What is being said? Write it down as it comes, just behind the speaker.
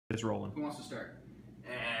It's rolling. Who wants to start?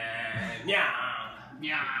 Yeah.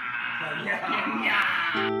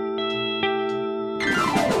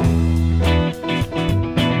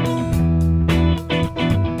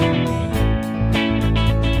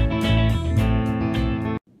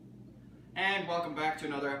 And welcome back to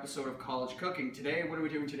another episode of College Cooking. Today, what are we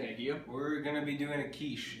doing today, Guillaume? We're gonna be doing a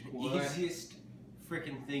quiche. What? The easiest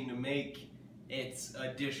freaking thing to make. It's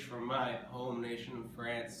a dish from my home nation of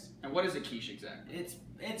France. And what is a quiche exactly?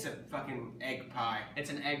 It's a fucking egg pie. It's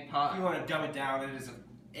an egg If pie. you want to dumb it down, it is an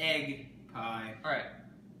egg pie. Alright,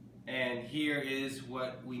 And here is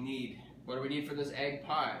what we need. what do we need for this egg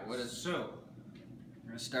pie? So, We're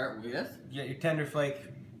gonna start with? you get your tender flake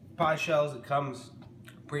pie shells. It comes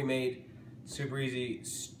pre-made, super easy,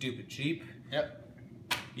 stupid cheap. Yep.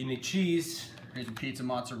 You need cheese. Here's a pizza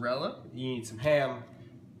mozzarella. You need some ham,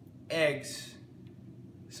 eggs,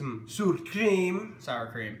 some sour cream. Sour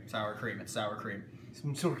cream. It's sour cream.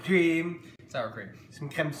 Some sour cream, Sour cream. some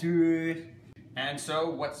crème sous. And so,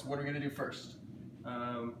 what are we gonna do first?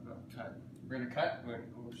 Cut. We're gonna cut?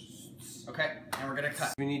 Okay, and we're gonna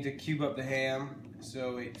cut. We need to cube up the ham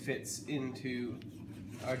so it fits into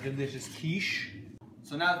our delicious quiche.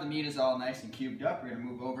 So now that the meat is all nice and cubed up, we're gonna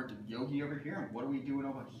move over to Yogi over here. And what are we doing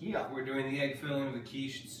over here? We're doing the egg filling of the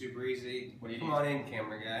quiche. It's super easy. What do you Come need? on in,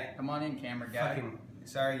 camera guy. Come on in, camera guy. Fucking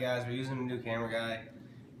sorry guys, we're using a new camera guy.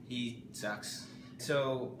 He sucks.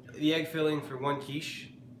 So the egg filling for one quiche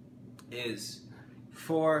is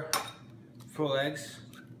 4 full eggs.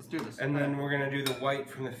 Let's do this. And then we're gonna do the white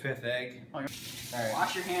from the 5th egg. Oh, Alright.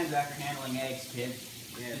 wash your hands after handling eggs, kid.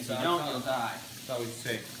 Yeah, If so you don't, you'll die. That's all we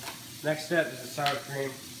say. Next step is the sour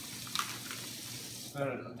cream.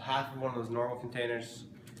 About half of one of those normal containers.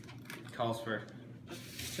 It calls for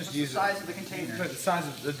just What's the use size of the container? the size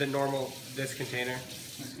of the normal this container.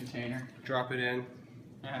 This container. Drop it in.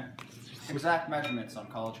 Yeah. Exact measurements on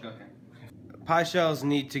College Cooking. Pie shells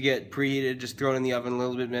need to get preheated. Just throw it in the oven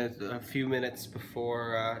a few minutes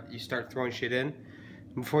before you start throwing shit in.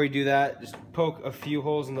 Before you do that, just poke a few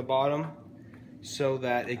holes in the bottom so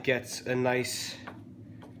that it gets a nice.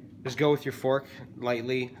 Just go with your fork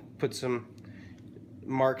lightly. Put some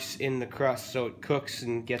marks in the crust so it cooks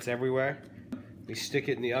and gets everywhere. We stick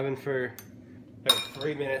it in the oven for about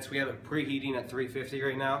 3 minutes. We have it preheating at 350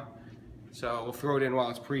 right now. So we'll throw it in while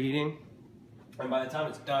it's preheating. And by the time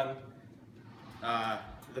it's done,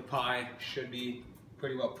 the pie should be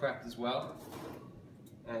pretty well prepped as well.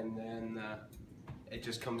 And then it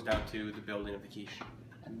just comes down to the building of the quiche.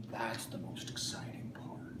 And that's the most exciting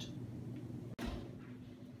part.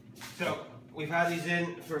 So we've had these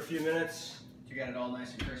in for a few minutes. You got it all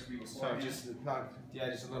nice and crispy before. So just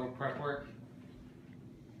a little prep work.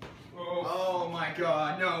 Oh my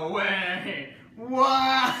god, no way!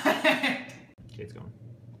 What? Okay, it's going.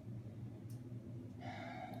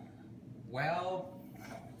 Well,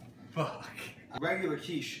 fuck. Regular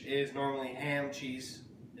quiche is normally ham, cheese.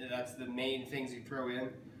 That's the main things you throw in.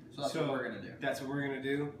 So that's what we're gonna do. That's what we're gonna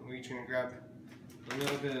do. We're each gonna grab a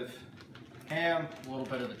little bit of ham, A little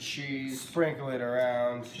bit of the cheese. sprinkle it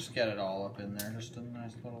around. Just get it all up in there. Just a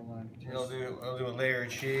nice little I'll do a layer of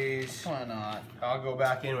cheese. Why not? I'll go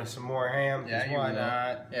back in with some more ham. Yeah, you why will.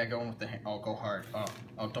 not? Yeah, going with the ham. Oh, go hard.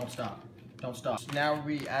 Oh, don't stop. Don't stop. Now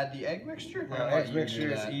we add the egg mixture? Now, egg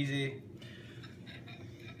mixture is easy.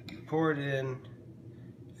 Pour it in,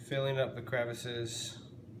 filling up the crevices,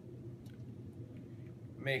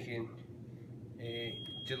 making a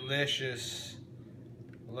delicious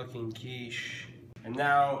looking quiche. And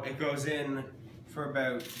now it goes in for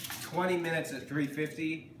about 20 minutes at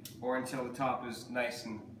 350 or until the top is nice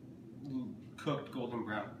and cooked golden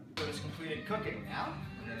brown. So it's completed cooking now.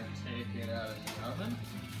 We're going to take it out of the oven.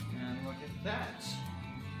 And look at that.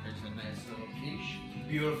 There's a nice little quiche.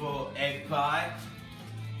 Beautiful egg pie.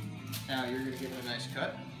 Now you're going to give it a nice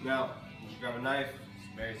cut. Now, just grab a knife.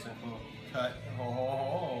 It's very simple. Cut.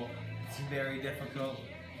 Oh, it's very difficult.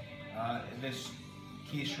 This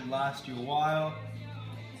quiche should last you a while.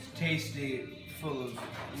 It's tasty, full of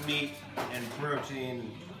meat and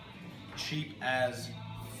protein, cheap as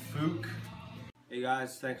fook. Hey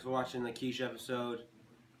guys, thanks for watching the quiche episode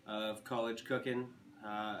of College Cooking.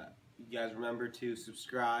 You guys remember to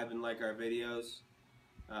subscribe and like our videos.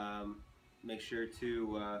 Make sure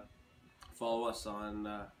to follow us on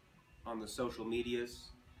the social medias.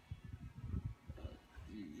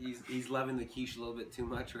 He's loving the quiche a little bit too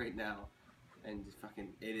much right now, and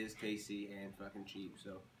it is tasty and fucking cheap.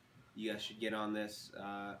 So you guys should get on this.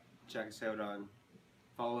 Check us out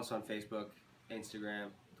follow us on Facebook, Instagram,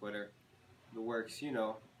 Twitter, the works, you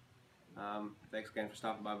know. Thanks again for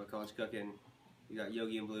stopping by College Cooking. We got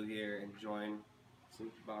Yogi and Blue here, enjoying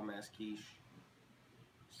some bomb ass quiche.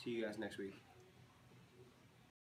 See you guys next week.